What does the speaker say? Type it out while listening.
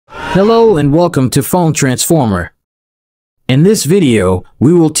Hello and welcome to Phone Transformer. In this video,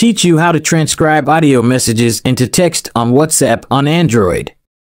 we will teach you how to transcribe audio messages into text on WhatsApp on Android.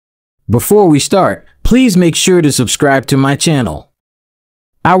 Before we start, please make sure to subscribe to my channel.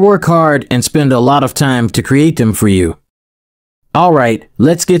 I work hard and spend a lot of time to create them for you. Alright,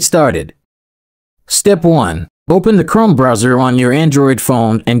 let's get started. Step 1. Open the Chrome browser on your Android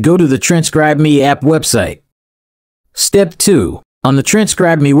phone and go to the Transcribe Me app website. Step 2. On the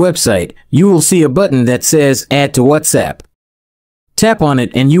Transcribe Me website, you will see a button that says Add to WhatsApp. Tap on it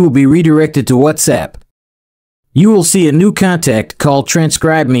and you will be redirected to WhatsApp. You will see a new contact called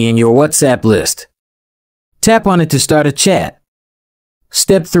Transcribe Me in your WhatsApp list. Tap on it to start a chat.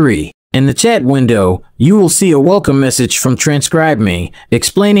 Step 3. In the chat window, you will see a welcome message from Transcribe Me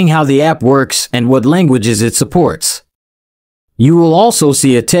explaining how the app works and what languages it supports. You will also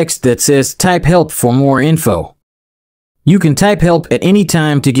see a text that says Type Help for more info. You can type help at any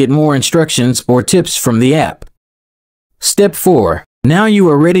time to get more instructions or tips from the app. Step 4. Now you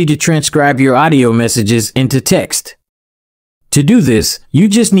are ready to transcribe your audio messages into text. To do this, you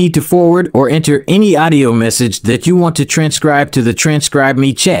just need to forward or enter any audio message that you want to transcribe to the Transcribe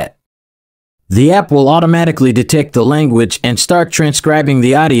Me chat. The app will automatically detect the language and start transcribing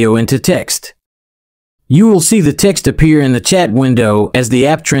the audio into text. You will see the text appear in the chat window as the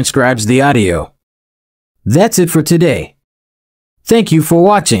app transcribes the audio. That's it for today. Thank you for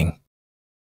watching.